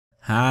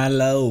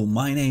Hello,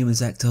 my name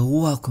is Ector.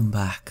 Welcome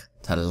back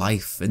to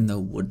Life in the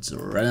Woods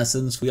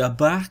Renaissance. We are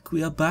back.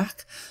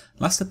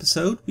 Last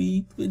episode,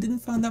 we didn't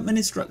find that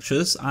many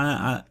structures.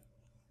 The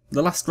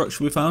last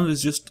structure we found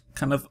is just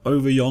kind of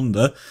over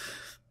yonder.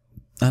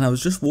 And I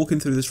was just walking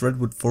through this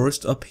redwood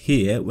forest up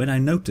here when I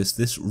noticed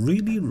this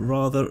really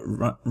rather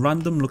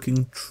random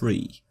looking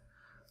tree.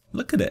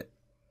 Look at it.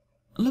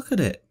 Look at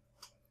it.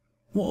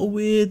 What a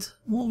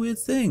weird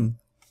thing.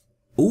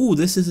 Oh,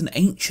 this is an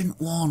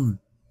ancient one.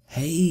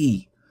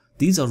 Hey,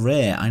 these are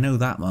rare, I know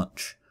that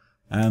much.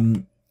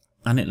 And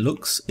it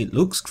looks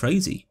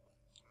crazy.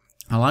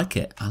 I like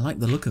it. I like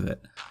the look of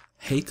it.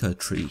 Ector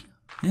tree.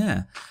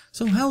 Yeah.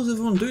 So how's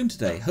everyone doing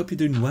today? Hope you're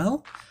doing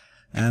well.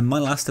 My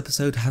last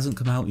episode hasn't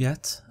come out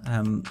yet.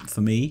 For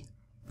me,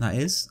 that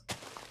is.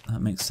 That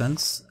makes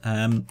sense.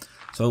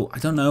 So I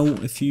don't know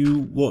if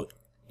you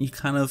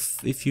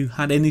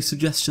had any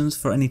suggestions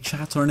for any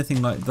chat or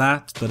anything like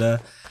that,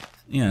 but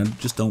you know,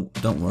 just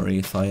don't worry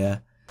if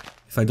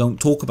I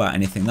don't talk about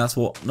anything. That's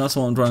what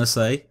I'm trying to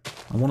say.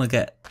 I want to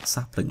get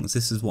saplings.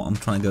 This is what I'm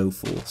trying to go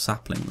for.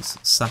 Saplings.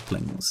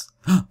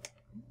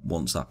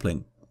 One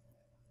sapling.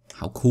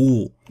 How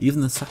cool. Even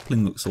the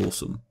sapling looks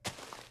awesome.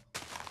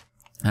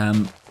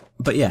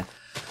 But yeah.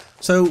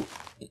 So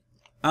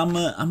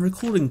I'm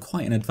recording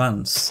quite in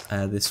advance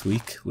this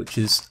week, which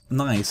is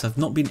nice. I've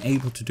not been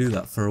able to do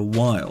that for a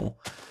while.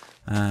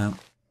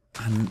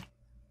 And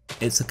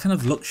it's a kind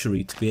of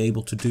luxury to be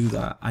able to do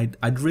that.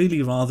 I'd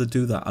really rather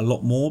do that a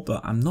lot more, but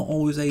I'm not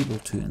always able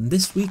to. And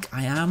this week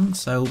I am,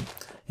 so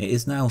it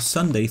is now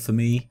Sunday for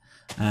me,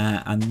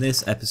 and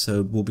this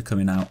episode will be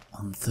coming out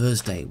on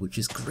Thursday, which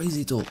is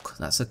crazy talk.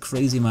 That's a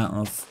crazy amount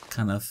of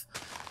kind of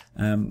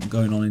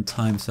going on in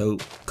time. So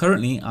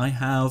currently I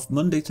have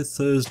Monday to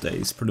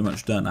Thursdays pretty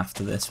much done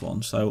after this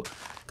one. So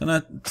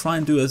gonna try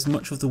and do as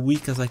much of the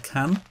week as I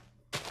can.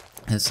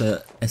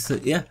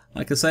 Yeah,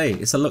 like I say,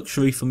 it's a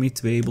luxury for me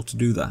to be able to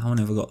do that. How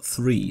many have I got?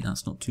 3.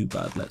 That's not too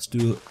bad. Let's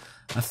do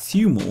a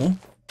few more.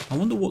 I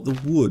wonder what the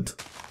wood.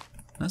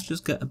 Let's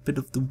just get a bit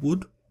of the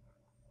wood.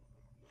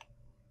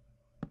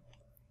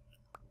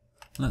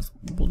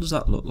 What does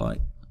that look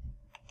like?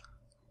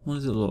 What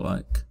does it look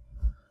like?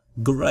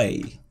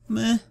 Grey.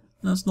 Meh.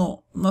 That's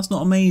not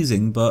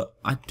amazing, but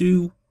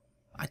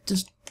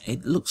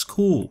it looks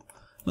cool.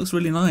 Looks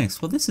really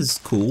nice. Well, this is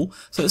cool.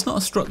 So it's not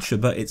a structure,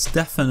 but it's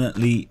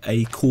definitely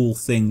a cool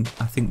thing,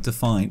 I think, to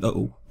find.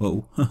 Uh-oh.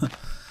 I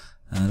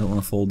don't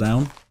want to fall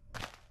down.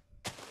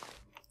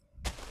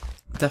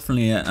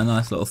 Definitely a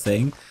nice little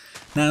thing.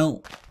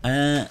 Now,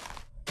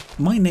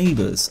 my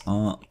neighbours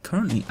are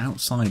currently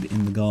outside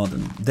in the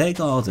garden. Their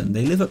garden,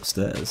 they live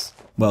upstairs.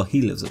 Well,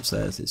 he lives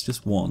upstairs. It's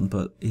just one,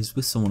 but he's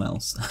with someone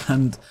else.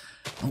 And,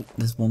 oh,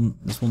 there's one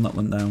that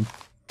went down.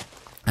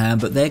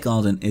 But their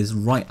garden is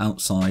right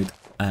outside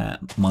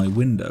my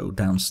window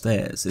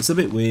downstairs. It's a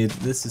bit weird.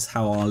 This is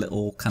how our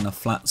little kind of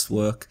flats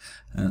work.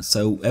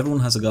 So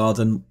everyone has a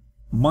garden.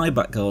 My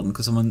back garden,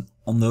 because I'm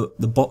on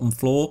the bottom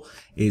floor,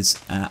 is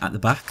at the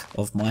back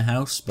of my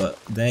house,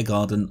 but their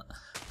garden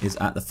is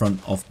at the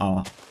front of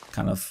our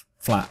kind of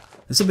flat.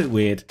 It's a bit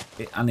weird,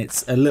 and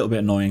it's a little bit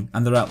annoying,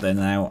 and they're out there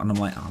now, and I'm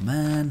like, oh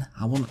man,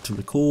 I want to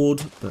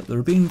record, but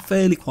they're being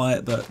fairly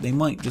quiet, but they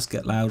might just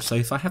get loud, so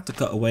if I have to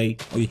cut away,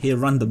 or you hear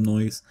random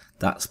noise,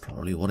 that's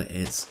probably what it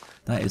is.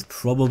 That is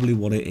probably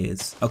what it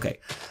is. Okay,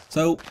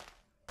 so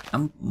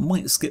I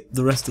might skip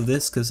the rest of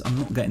this, because I'm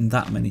not getting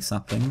that many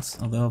saplings,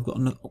 although I've got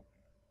another...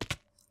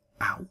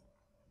 Oh.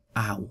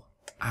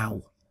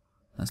 Ow.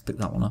 Let's pick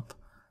that one up.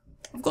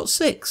 I've got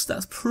 6,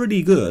 that's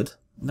pretty good.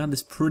 That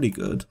is pretty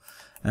good.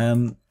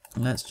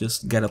 Let's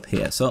just get up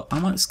here. So I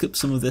might skip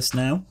some of this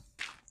now.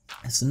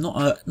 It's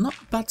not a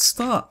bad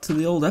start to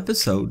the old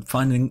episode,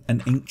 finding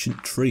an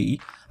ancient tree.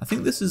 I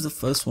think this is the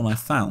first one I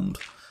found,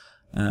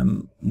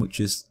 which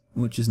is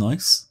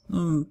nice,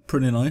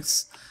 pretty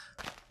nice.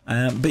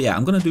 But yeah,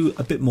 I'm gonna do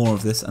a bit more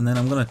of this, and then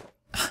I'm gonna.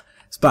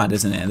 It's bad,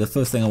 isn't it? The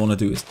first thing I want to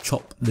do is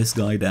chop this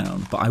guy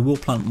down, but I will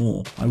plant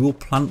more. I will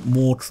plant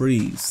more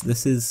trees.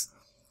 This is.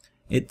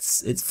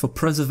 It's for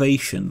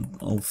preservation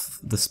of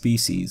the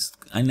species,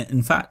 and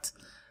in fact,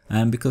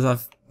 because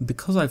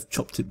I've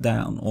chopped it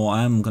down, or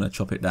I am going to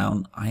chop it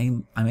down,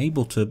 I'm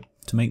able to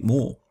make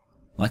more,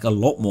 like a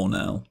lot more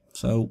now.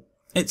 So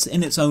it's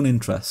in its own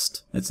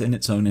interest. It's in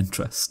its own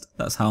interest.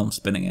 That's how I'm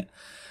spinning it.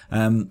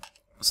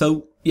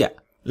 So yeah,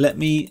 let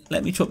me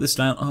chop this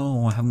down.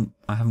 Oh, I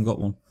haven't got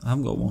one.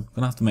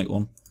 Gonna have to make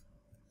one.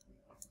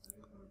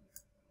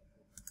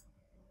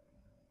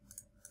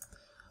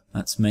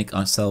 Let's make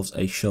ourselves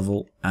a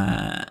shovel,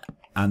 and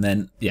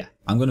then, yeah,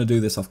 I'm going to do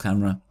this off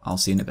camera. I'll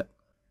see you in a bit.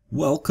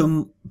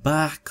 Welcome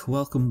back.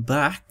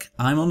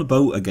 I'm on the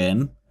boat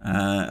again.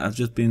 I've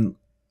just been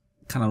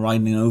kind of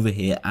riding over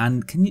here,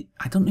 and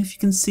I don't know if you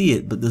can see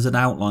it, but there's an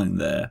outline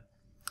there.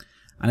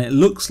 And it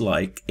looks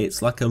like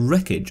it's like a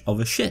wreckage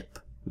of a ship,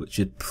 which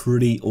is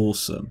pretty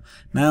awesome.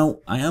 Now,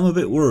 I am a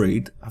bit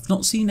worried. I've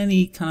not seen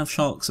any kind of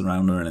sharks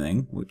around or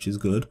anything, which is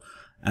good.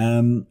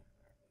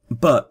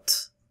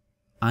 But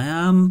I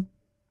am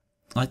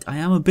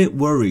a bit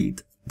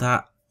worried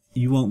that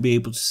you won't be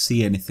able to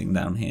see anything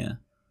down here.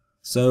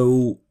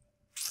 So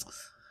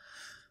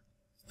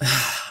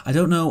I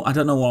don't know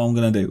what I'm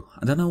gonna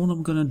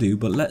do.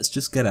 But let's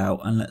just get out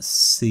and let's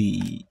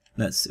see.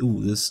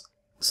 Ooh, there's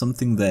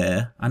something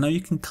there. I know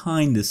you can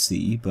kind of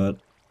see, but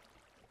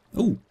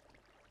oh,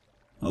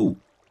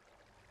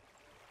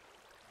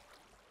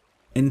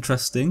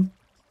 interesting.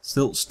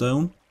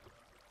 Siltstone.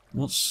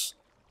 What's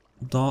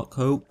dark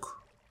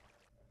oak?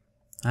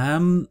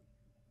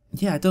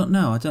 Yeah, I don't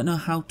know. I don't know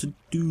how to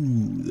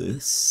do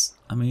this.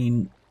 I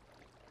mean,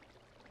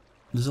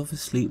 there's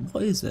obviously...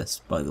 What is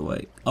this, by the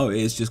way? Oh, it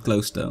is just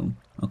glowstone.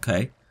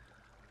 Okay.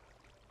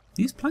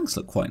 These planks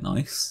look quite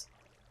nice.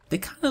 They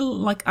kind of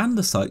look like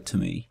andesite to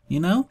me, you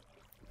know?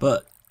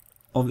 But,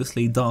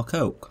 obviously, dark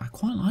oak. I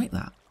quite like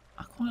that.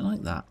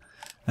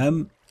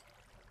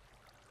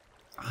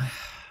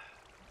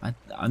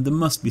 There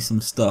must be some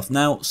stuff.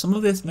 Now, some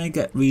of this may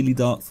get really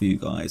dark for you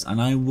guys,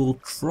 and I will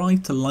try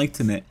to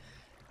lighten it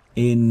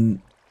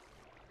in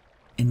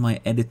my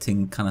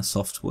editing kind of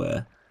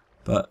software,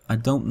 but I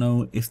don't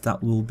know if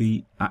that will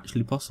be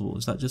actually possible.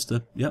 Is that just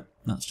a... Yep,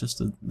 that's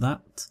just a...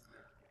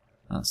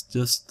 That's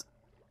just...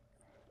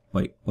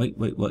 Wait.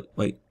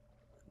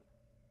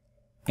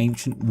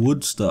 Ancient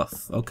wood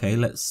stuff. Okay,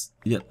 let's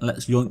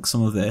yoink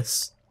some of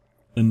this.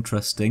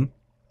 Interesting.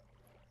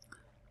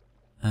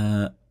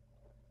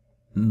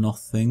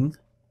 Nothing.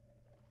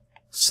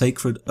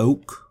 Sacred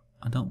oak.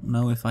 I don't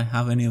know if I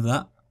have any of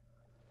that.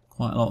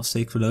 Quite a lot of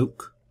sacred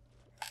oak.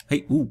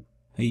 Hey, ooh,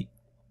 hey.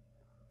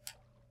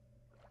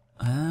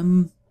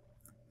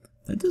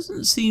 There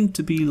doesn't seem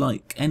to be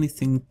like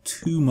anything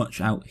too much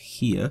out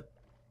here.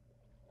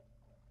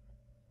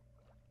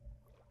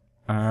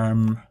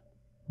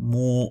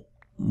 More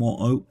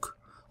oak,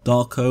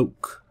 dark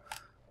oak.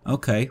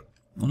 Okay,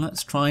 well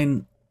let's try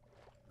and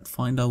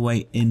find our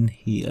way in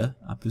here.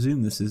 I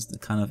presume this is the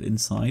kind of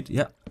inside.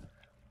 Yep.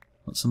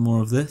 Got some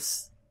more of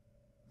this.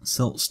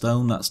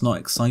 Siltstone, that's not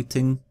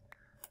exciting.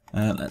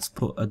 Let's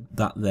put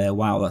that there.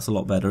 Wow, that's a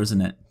lot better,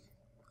 isn't it?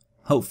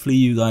 Hopefully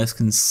you guys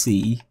can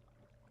see.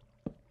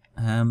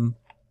 Oh,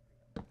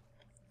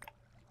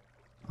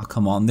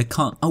 come on, they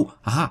can't... Oh,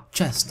 aha,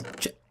 chest.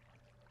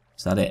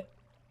 Is that it?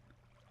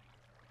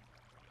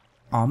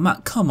 Oh,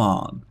 Matt, come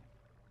on.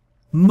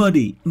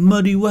 Muddy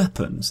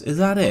weapons. Is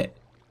that it?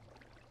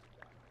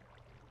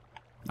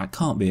 That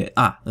can't be it.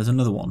 Ah, there's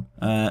another one.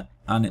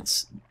 And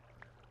it's...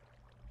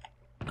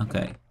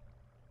 Okay.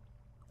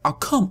 Oh,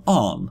 come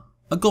on.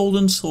 A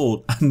golden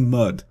sword and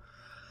mud.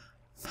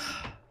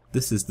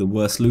 This is the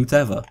worst loot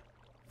ever.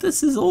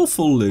 This is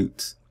awful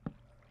loot.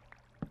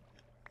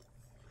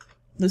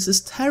 This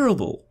is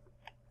terrible.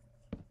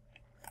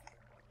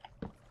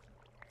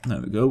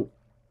 There we go.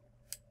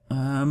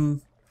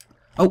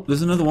 Oh,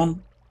 there's another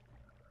one.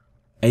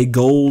 A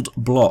gold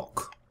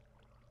block.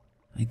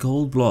 A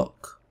gold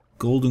block.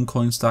 Golden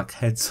coin stack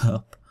heads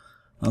up.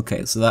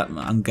 Okay, so that,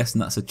 I'm guessing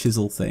that's a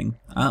chisel thing.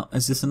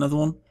 Is this another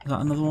one? Is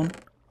that another one?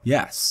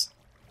 Yes.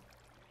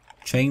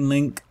 Chain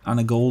link and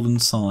a golden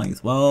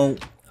scythe. Well,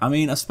 I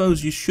mean, I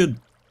suppose you should...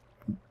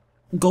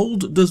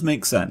 Gold does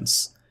make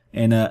sense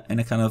in a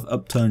kind of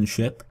upturned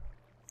ship.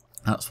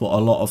 That's what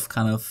a lot of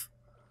kind of...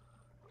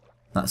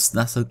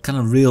 That's a kind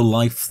of real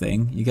life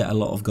thing. You get a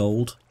lot of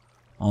gold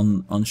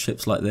on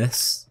ships like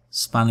this.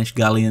 Spanish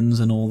galleons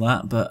and all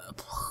that,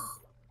 but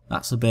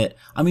that's a bit...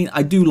 I mean,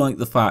 I do like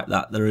the fact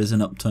that there is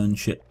an upturned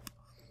ship.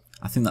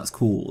 I think that's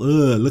cool.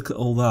 Ugh, look at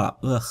all that.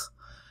 Ugh.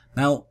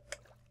 Now,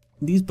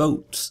 these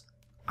boats...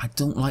 I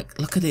don't like...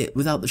 Look at it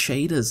without the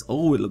shaders.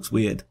 Oh, it looks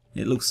weird.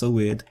 It looks so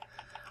weird.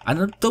 I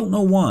don't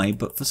know why,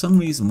 but for some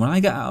reason, when I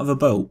get out of a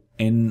boat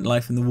in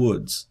Life in the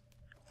Woods,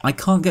 I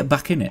can't get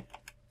back in it.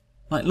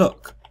 Like,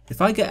 look.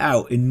 If I get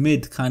out in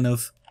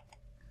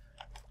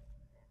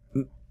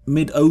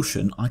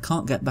mid-ocean, I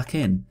can't get back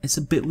in. It's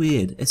a bit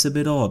weird. It's a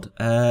bit odd.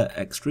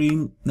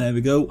 Extreme. There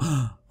we go.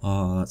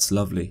 Oh, that's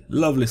lovely.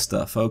 Lovely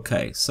stuff.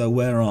 Okay, so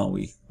where are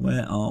we?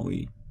 Where are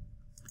we?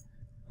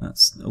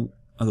 That's... Oh,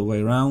 other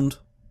way around.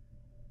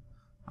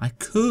 I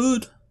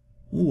could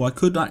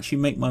actually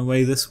make my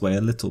way this way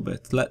a little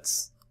bit.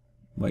 Let's...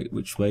 Wait,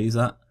 which way is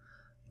that?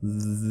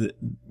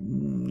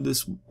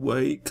 This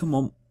way. Come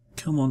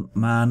on,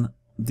 man.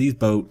 These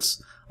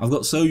boats. I've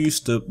got so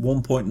used to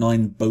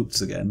 1.9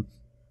 boats again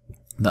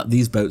that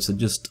these boats are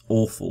just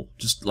awful.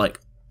 Just like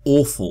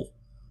awful.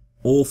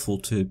 Awful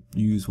to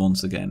use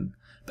once again.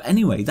 But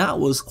anyway, that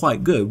was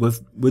quite good.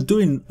 We're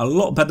doing a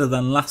lot better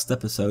than last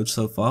episode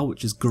so far,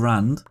 which is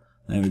grand.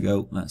 There we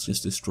go. Let's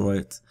just destroy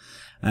it.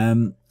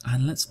 And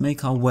let's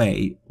make our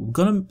way. We're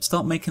going to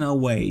start making our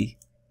way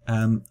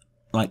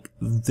like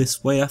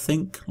this way, I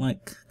think.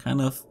 Like kind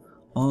of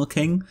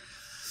arcing.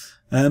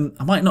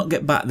 I might not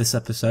get back this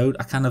episode.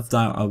 I kind of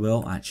doubt I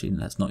will. Actually,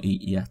 let's not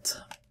eat yet.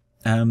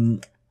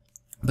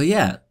 But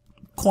yeah,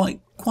 quite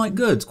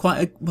good.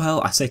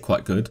 Well, I say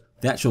quite good.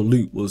 The actual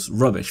loot was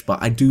rubbish,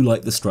 but I do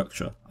like the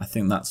structure. I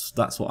think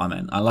that's what I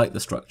meant. I like the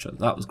structure.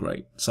 That was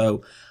great.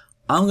 So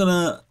I'm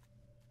gonna...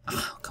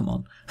 Oh, come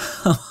on.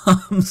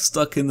 I'm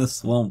stuck in the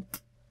swamp.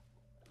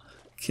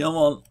 Come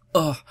on.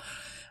 Oh.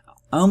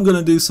 I'm going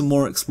to do some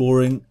more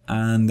exploring,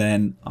 and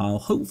then I'll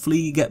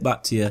hopefully get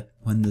back to you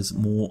when there's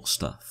more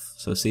stuff.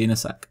 So see you in a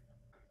sec.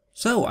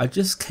 So I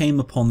just came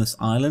upon this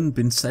island,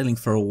 been sailing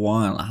for a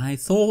while, and I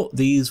thought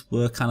these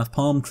were kind of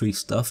palm tree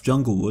stuff,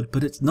 jungle wood,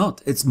 but it's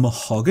not. It's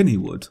mahogany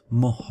wood,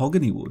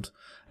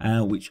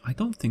 which I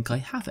don't think I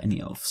have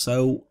any of.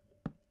 So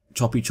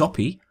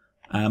choppy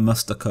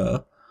must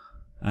occur.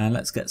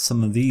 Let's get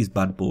some of these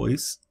bad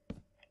boys.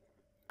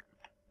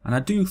 And I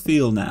do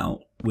feel now,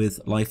 with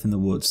life in the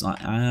woods, I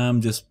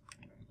am just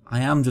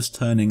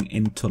turning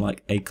into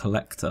like a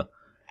collector,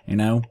 you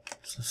know.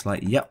 It's just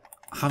like, yep,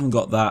 I haven't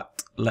got that.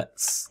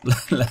 Let's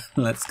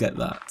get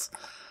that.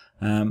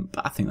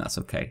 But I think that's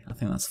okay. I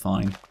think that's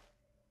fine.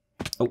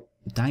 Oh,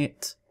 dang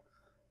it!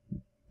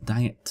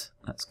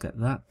 Let's get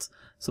that.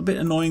 It's a bit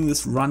annoying,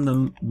 this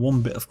random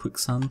one bit of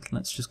quicksand.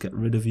 Let's just get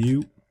rid of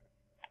you.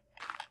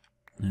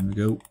 There we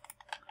go.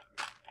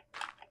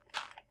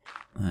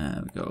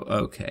 There we go.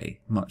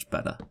 Okay, much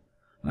better.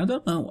 I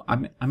don't know.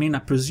 I mean, I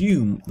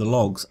presume the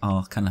logs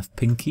are kind of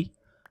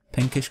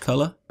pinkish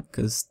colour,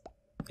 because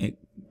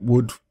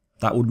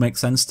that would make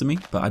sense to me,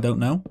 but I don't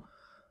know.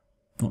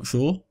 Not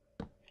sure.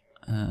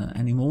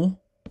 Any more?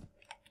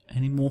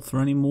 Any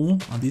more?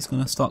 Are these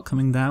going to start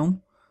coming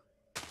down?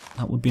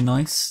 That would be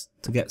nice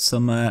to get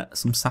some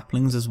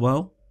saplings as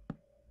well.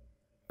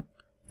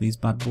 These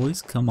bad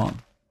boys, come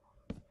on.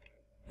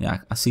 Yeah,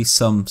 I see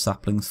some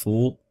saplings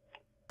fall.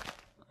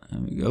 There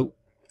we go.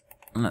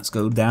 And let's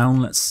go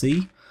down. Let's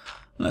see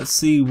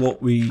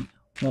what we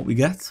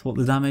get. What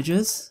the damage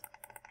is.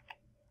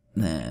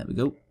 There we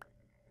go.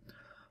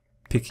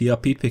 Picky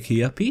uppy.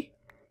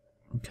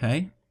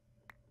 Okay.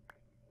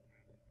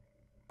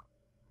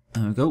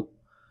 There we go.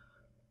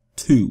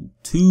 Two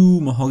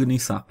mahogany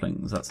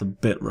saplings. That's a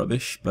bit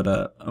rubbish, but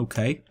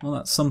okay. Well,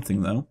 that's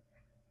something though.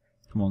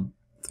 Come on,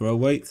 throw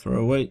away.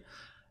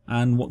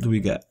 And what do we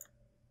get?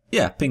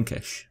 Yeah,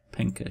 pinkish.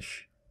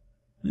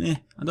 I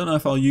don't know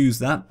if I'll use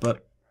that,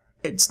 but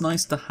it's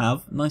nice to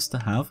have.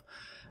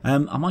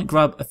 I might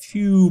grab a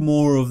few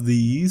more of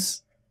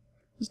these.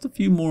 Just a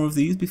few more of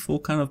these before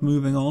kind of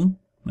moving on.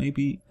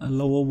 Maybe a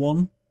lower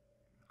one.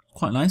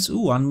 Quite nice.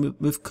 Ooh, and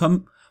we've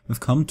come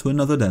to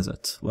another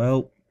desert.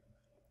 Well,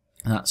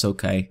 that's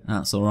okay.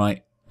 That's all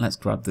right. Let's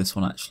grab this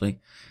one actually.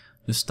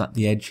 Just at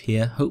the edge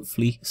here.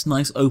 Hopefully, it's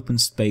nice open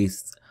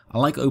space. I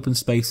like open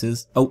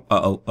spaces. Oh,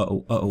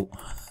 uh-oh.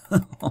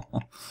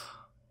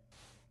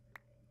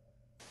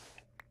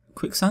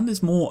 Quicksand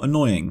is more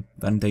annoying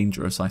than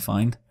dangerous, I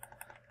find.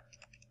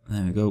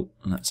 There we go.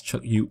 Let's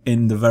chuck you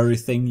in the very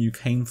thing you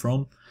came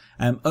from.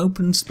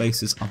 Open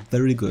spaces are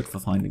very good for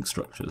finding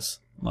structures.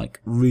 Like,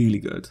 really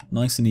good.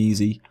 Nice and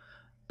easy.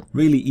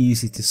 Really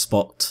easy to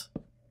spot.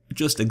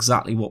 Just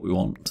exactly what we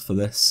want for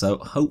this. So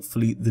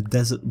hopefully the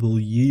desert will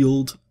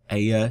yield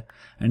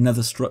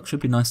another structure.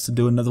 Be nice to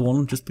do another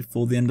one just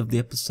before the end of the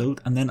episode.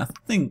 And then I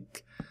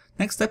think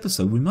next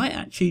episode we might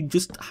actually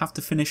just have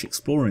to finish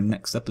exploring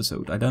next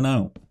episode. I don't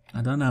know.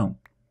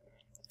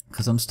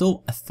 Because I'm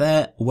still a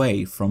fair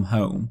way from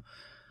home.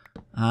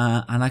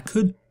 And I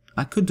could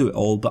do it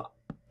all, but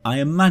I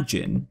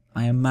imagine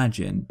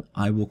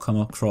I will come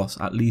across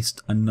at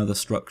least another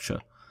structure.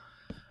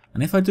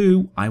 And if I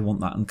do, I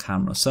want that on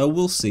camera. So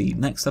we'll see.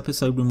 Next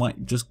episode we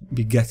might just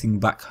be getting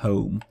back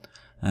home.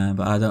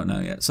 But I don't know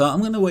yet. So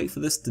I'm going to wait for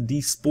this to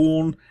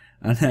despawn.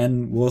 And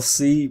then we'll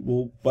see.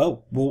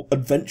 We'll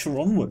adventure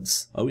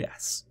onwards. Oh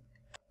yes.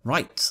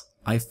 Right.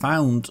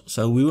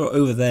 So we were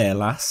over there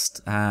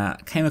last.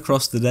 Came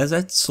across the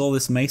desert. Saw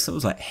this mesa. I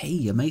was like,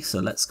 hey, a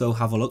mesa. Let's go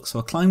have a look. So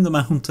I climbed the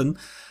mountain.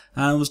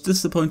 And I was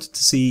disappointed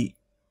to see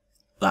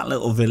that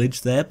little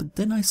village there. But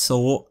then I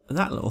saw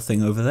that little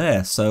thing over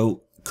there.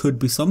 So could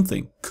be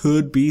something.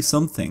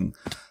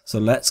 So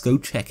let's go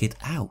check it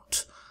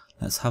out.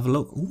 Let's have a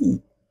look.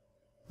 Ooh,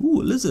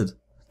 a lizard.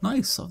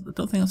 Nice. I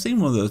don't think I've seen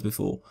one of those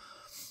before.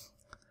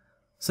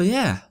 So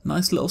yeah,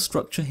 nice little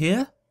structure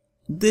here.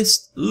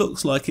 This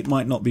looks like it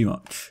might not be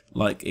much.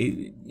 Like,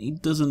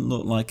 it doesn't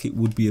look like it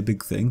would be a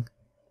big thing.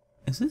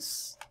 Is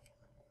this?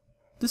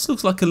 This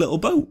looks like a little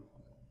boat.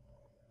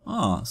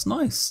 Ah, it's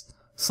nice.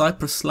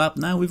 Cypress slab.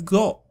 Now we've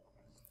got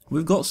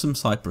some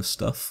cypress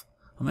stuff.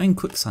 I'm in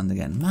quicksand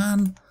again.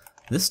 Man,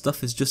 this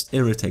stuff is just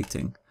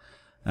irritating.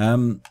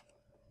 Is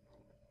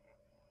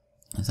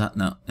that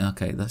no?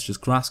 Okay, that's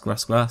just grass.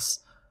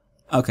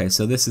 Okay,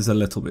 so this is a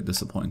little bit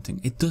disappointing.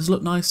 It does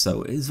look nice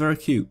though. It is very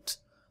cute.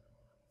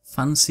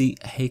 Fancy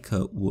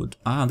Haker wood.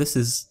 Ah,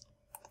 these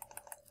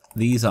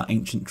are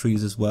ancient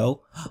trees as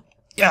well.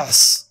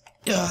 Yes,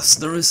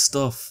 there is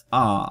stuff.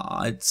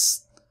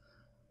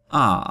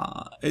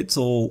 It's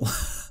all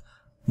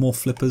more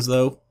flippers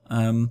though.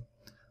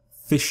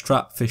 Fish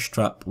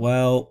trap.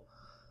 Well,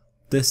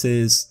 this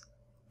is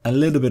a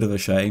little bit of a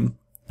shame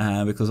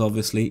because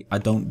obviously I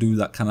don't do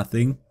that kind of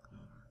thing.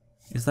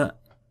 Is there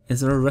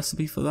a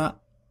recipe for that?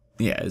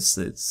 Yeah,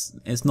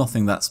 it's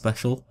nothing that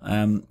special.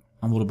 And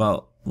what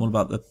about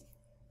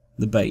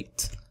the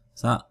bait?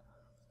 Is that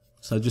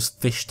so?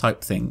 Just fish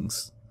type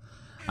things.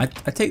 I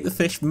take the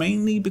fish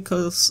mainly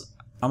because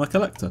I'm a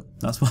collector.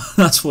 That's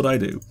what I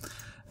do.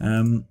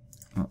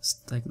 Let's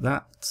take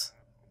that.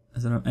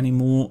 Is there any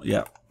more?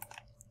 Yeah.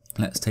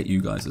 Let's take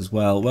you guys as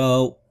well.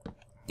 Well,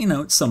 you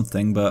know, it's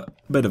something, but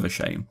a bit of a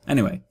shame.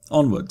 Anyway,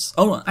 onwards.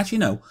 Oh, actually,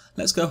 no.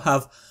 Let's go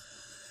have...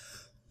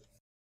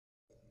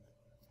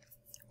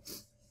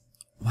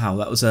 Wow,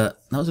 that was a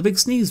big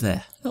sneeze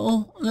there.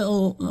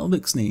 Little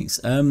big sneeze.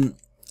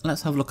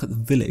 Let's have a look at the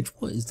village.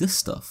 What is this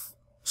stuff?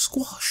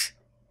 Squash.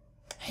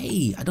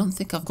 Hey, I don't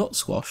think I've got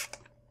squash.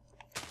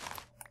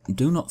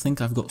 Do not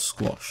think I've got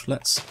squash.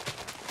 Let's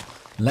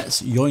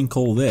yoink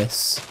all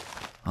this.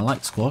 I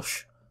like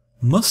squash.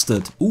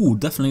 Mustard. Ooh,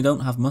 definitely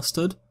don't have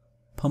mustard.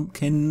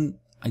 Pumpkin,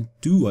 I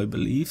do, I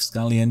believe.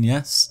 Scallion,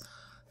 yes.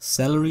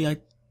 Celery, I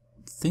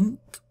think.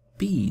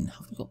 Bean.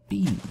 Have we got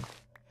bean?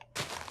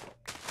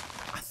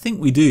 I think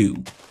we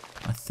do.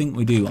 I think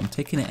we do. I'm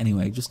taking it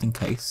anyway, just in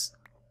case.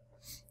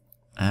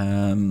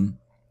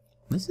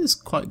 This is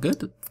quite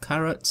good.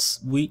 Carrots,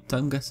 wheat,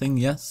 I'm guessing,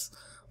 yes.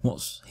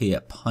 What's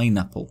here?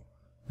 Pineapple.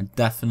 I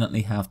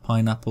definitely have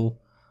pineapple.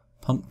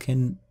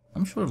 Pumpkin.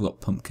 I'm sure I've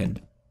got pumpkin.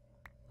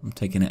 I'm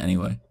taking it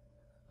anyway.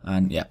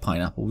 And yeah,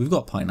 pineapple. We've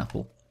got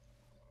pineapple.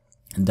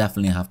 And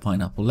definitely have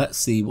pineapple. Let's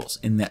see what's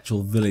in the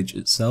actual village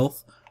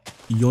itself.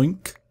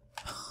 Yoink.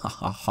 Ha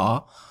ha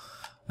ha.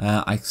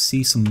 I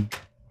see some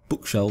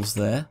bookshelves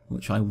there,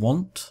 which I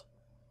want.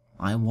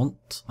 I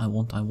want.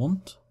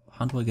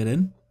 How do I get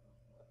in?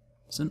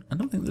 I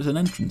don't think there's an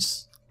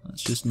entrance.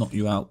 Let's just knock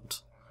you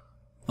out.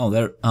 Oh,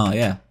 there. Ah,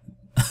 yeah.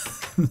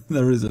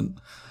 There isn't.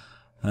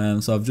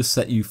 So I've just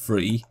set you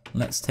free.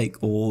 Let's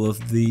take all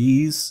of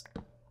these.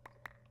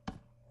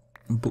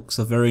 Books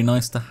are very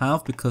nice to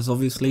have because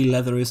obviously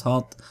leather is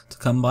hard to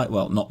come by.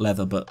 Well, not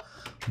leather, but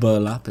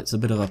burlap. It's a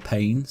bit of a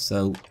pain,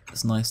 so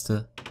it's nice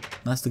to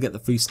get the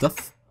free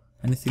stuff.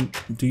 Anything?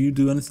 Do you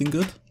do anything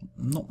good?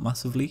 Not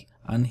massively.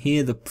 And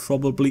here there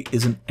probably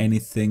isn't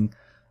anything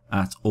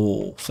at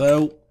all.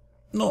 So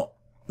not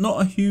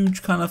a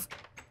huge kind of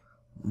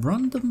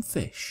random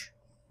fish.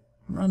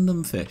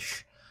 Random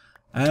fish.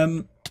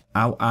 Ow,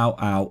 ow,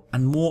 ow.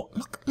 And more.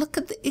 Look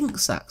at the ink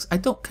sacs.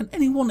 Can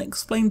anyone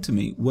explain to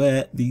me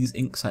where these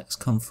ink sacs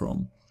come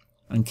from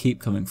and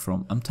keep coming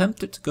from? I'm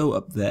tempted to go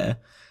up there.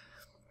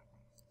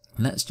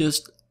 Let's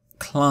just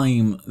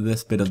climb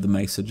this bit of the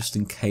mesa just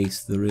in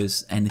case there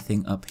is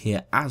anything up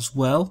here as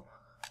well.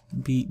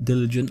 Be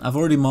diligent. I've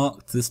already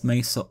marked this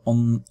mesa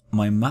on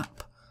my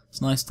map.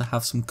 It's nice to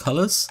have some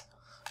colours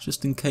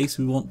just in case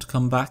we want to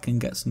come back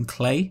and get some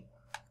clay.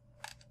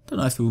 Don't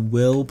know if we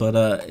will, but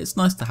it's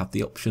nice to have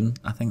the option.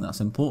 I think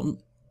that's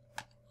important.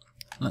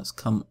 Let's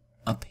come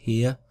up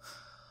here.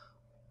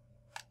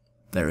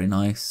 Very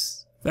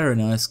nice. Very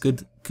nice.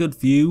 Good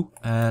view.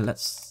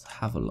 Let's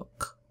have a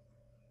look.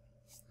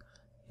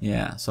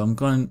 Yeah, so I'm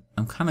kind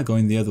of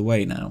going the other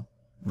way now,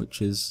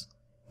 which is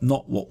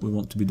not what we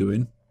want to be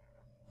doing.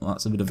 Well,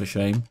 that's a bit of a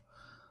shame.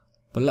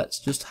 But let's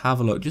just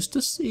have a look, just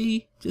to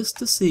see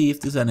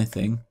if there's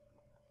anything.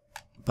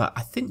 But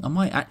I think I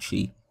might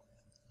actually,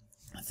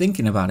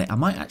 thinking about it, I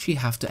might actually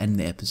have to end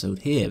the episode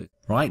here.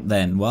 Right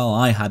then, well,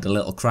 I had a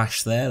little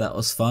crash there. That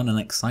was fun and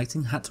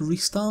exciting. Had to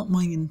restart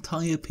my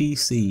entire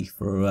PC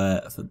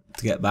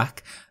to get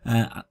back.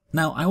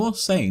 Now, I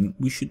was saying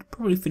we should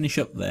probably finish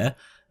up there.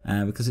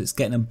 Because it's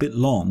getting a bit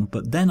long,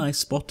 but then I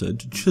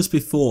spotted, just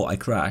before I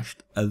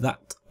crashed,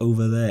 that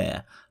over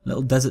there,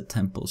 little desert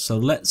temple. So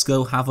let's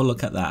go have a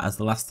look at that as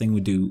the last thing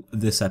we do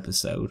this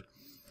episode.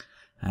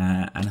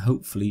 And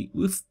hopefully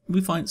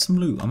we find some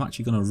loot. I'm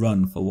actually going to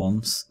run for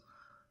once.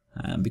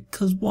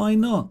 Because why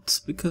not?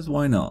 Because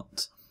why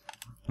not?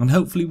 And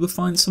hopefully we'll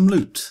find some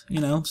loot,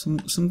 you know,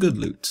 some good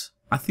loot.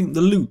 I think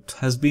the loot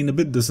has been a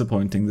bit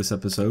disappointing this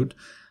episode.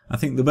 I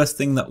think the best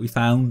thing that we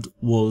found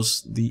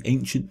was the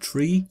ancient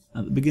tree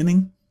at the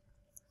beginning.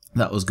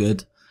 That was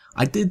good.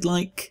 I did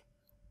like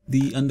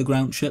the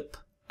underground ship.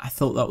 I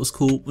thought that was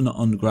cool. Well, not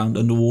underground,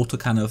 underwater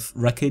kind of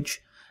wreckage.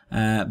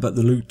 But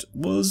the loot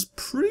was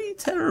pretty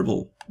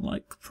terrible.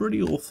 Like,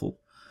 pretty awful.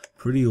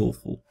 Pretty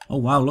awful. Oh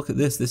wow, look at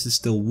this. This is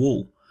still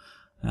wool.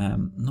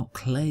 Not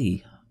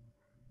clay.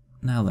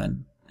 Now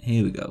then,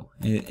 here we go.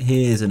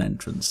 Here's an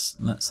entrance.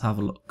 Let's have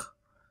a look.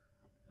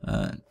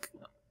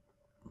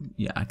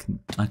 Yeah,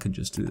 I can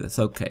just do this.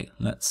 Okay,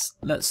 let's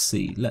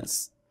see.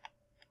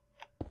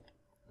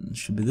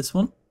 Should be this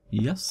one.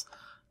 Yes.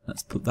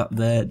 Let's put that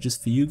there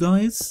just for you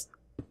guys.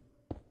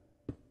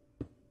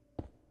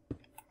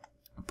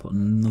 Put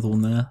another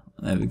one there.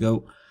 There we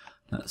go.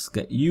 Let's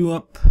get you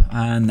up.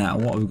 And now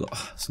what have we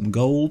got? Some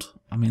gold.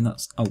 I mean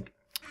that's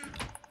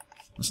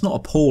it's not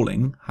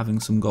appalling having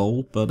some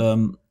gold, but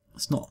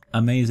it's not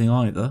amazing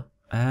either.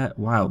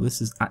 Wow,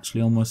 this is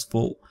actually almost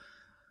full.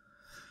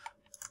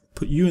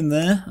 Put you in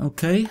there,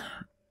 okay.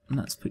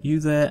 Let's put you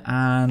there,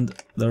 and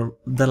the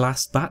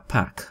last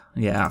backpack.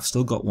 Yeah, I've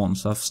still got one,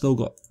 so I've still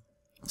got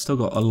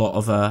a lot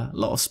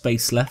of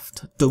space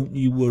left. Don't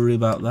you worry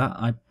about that.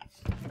 I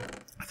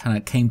kind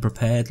of came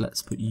prepared.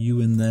 Let's put you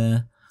in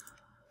there.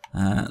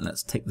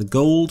 Let's take the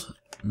gold,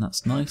 and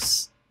that's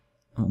nice.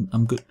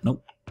 I'm good.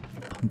 Nope,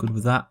 I'm good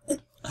with that.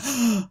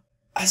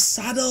 A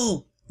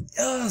saddle.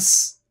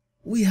 Yes,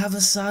 we have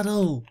a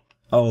saddle.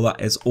 Oh,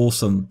 that is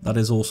awesome. That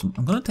is awesome.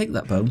 I'm going to take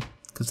that bone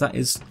because that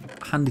is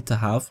handy to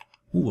have.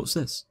 Ooh, what's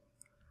this?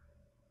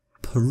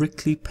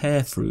 Prickly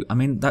pear fruit. I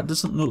mean, that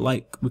doesn't look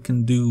like we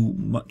can do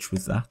much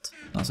with that.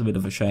 That's a bit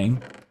of a shame.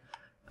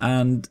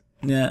 And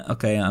yeah,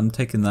 okay, I'm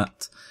taking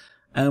that.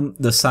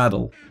 The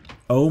saddle.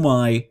 Oh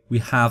my, we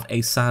have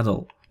a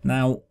saddle.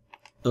 Now,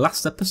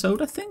 last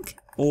episode, I think,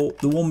 or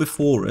the one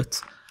before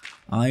it,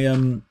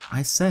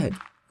 I said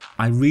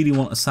I really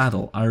want a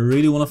saddle. I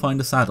really want to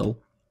find a saddle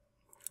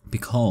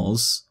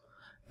because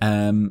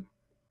how do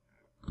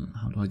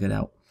I get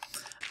out?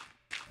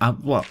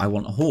 Well, I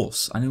want a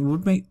horse, and it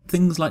would make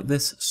things like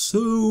this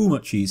so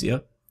much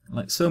easier,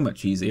 like so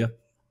much easier.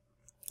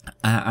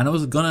 And I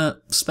was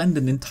gonna spend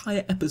an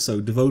entire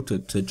episode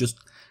devoted to just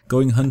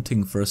going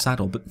hunting for a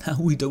saddle, but now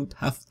we don't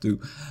have to.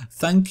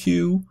 Thank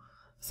you,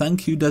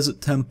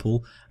 Desert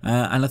Temple.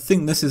 And I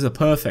think this is a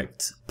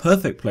perfect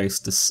place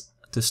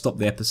to stop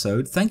the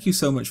episode. Thank you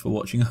so much for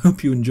watching. I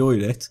hope you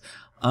enjoyed it.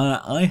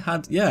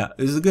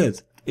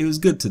 It was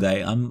good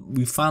today.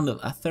 We found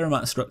a fair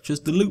amount of structures.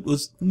 The loot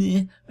was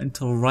meh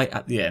until right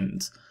at the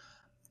end.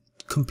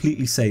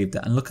 Completely saved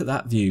it. And look at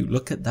that view.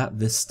 Look at that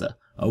vista.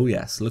 Oh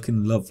yes,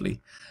 looking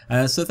lovely.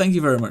 So thank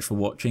you very much for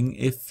watching.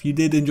 If you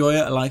did enjoy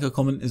it, a like or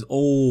comment is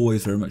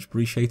always very much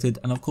appreciated.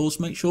 And of course,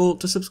 make sure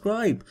to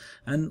subscribe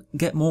and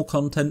get more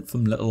content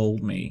from little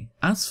old me.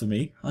 As for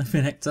me, I've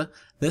been Ector.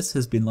 This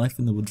has been Life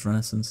in the Woods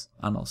Renaissance,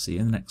 and I'll see you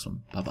in the next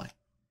one. Bye bye.